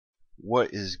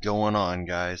What is going on,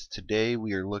 guys? Today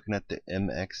we are looking at the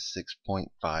MX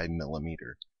 6.5mm.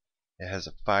 It has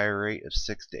a fire rate of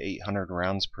 600 to 800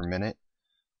 rounds per minute,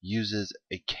 uses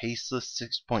a caseless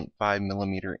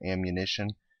 6.5mm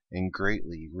ammunition, and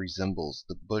greatly resembles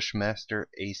the Bushmaster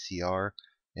ACR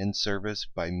in service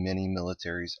by many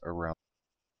militaries around.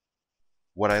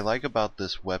 What I like about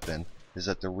this weapon is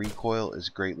that the recoil is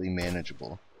greatly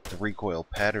manageable. The recoil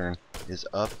pattern is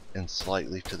up and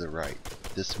slightly to the right.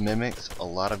 This mimics a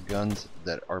lot of guns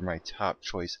that are my top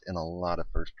choice in a lot of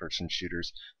first-person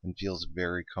shooters and feels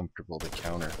very comfortable to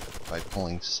counter by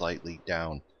pulling slightly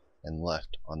down and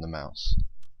left on the mouse.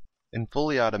 In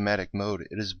fully automatic mode,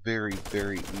 it is very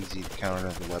easy to counter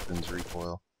the weapon's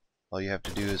recoil. All you have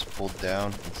to do is pull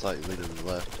down and slightly to the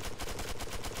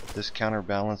left. This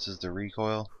counterbalances the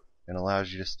recoil and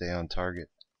allows you to stay on target.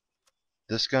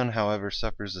 This gun, however,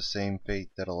 suffers the same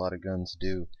fate that a lot of guns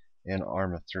do in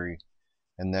Arma 3,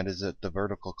 and that is that the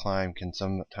vertical climb can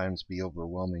sometimes be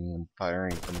overwhelming when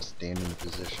firing from a standing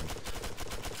position.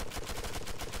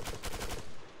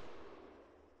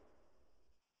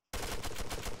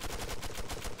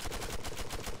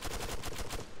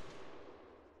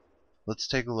 Let's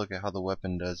take a look at how the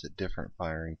weapon does at different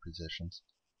firing positions.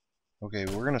 Okay,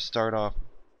 we're going to start off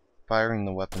firing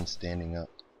the weapon standing up.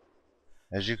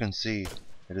 As you can see,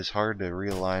 it is hard to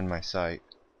realign my sight.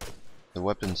 The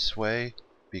weapon's sway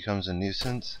becomes a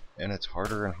nuisance, and it's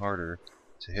harder and harder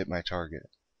to hit my target.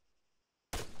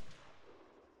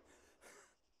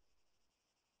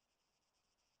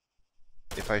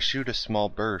 If I shoot a small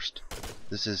burst,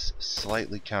 this is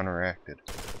slightly counteracted.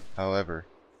 However,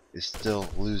 it still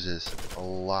loses a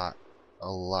lot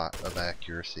of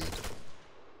accuracy.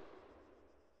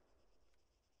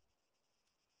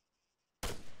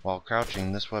 While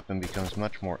crouching, this weapon becomes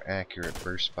much more accurate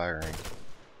burst firing.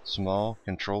 Small,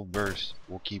 controlled bursts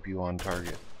will keep you on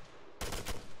target.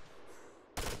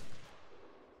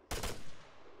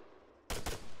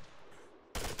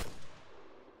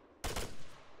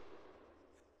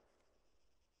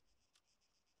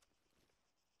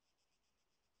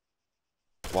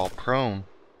 While prone,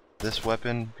 this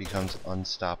weapon becomes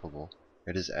unstoppable.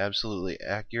 It is absolutely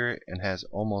accurate and has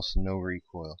almost no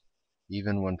recoil,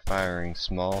 even when firing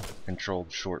small,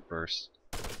 controlled short bursts.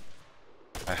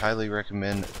 I highly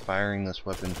recommend firing this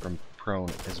weapon from prone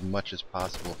as much as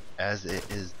possible, as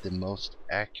it is the most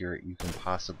accurate you can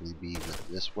possibly be with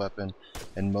this weapon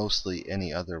and mostly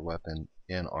any other weapon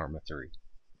in Arma 3.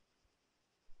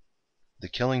 The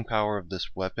killing power of this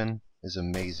weapon is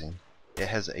amazing. It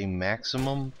has a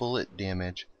maximum bullet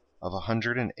damage of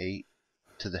 108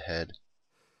 to the head,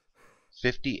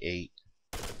 58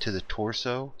 to the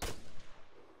torso,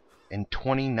 and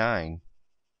 29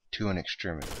 to an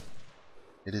extremity.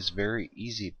 It is very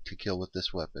easy to kill with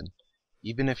this weapon,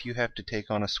 even if you have to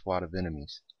take on a squad of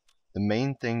enemies. The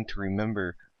main thing to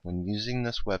remember when using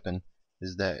this weapon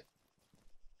is that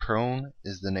prone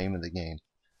is the name of the game.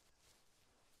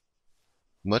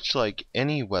 Much like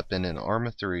any weapon in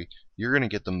Arma 3, you're going to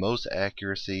get the most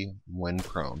accuracy when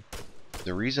prone.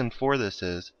 The reason for this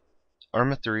is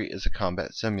Arma 3 is a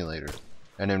combat simulator,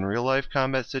 and in real-life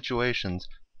combat situations,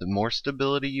 the more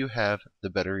stability you have, the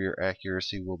better your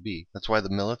accuracy will be. That's why the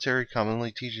military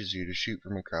commonly teaches you to shoot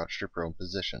from a crouched or prone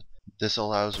position. This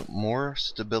allows more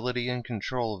stability and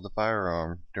control of the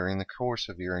firearm during the course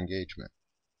of your engagement.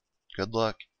 Good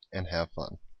luck and have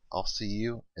fun. I'll see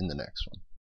you in the next one.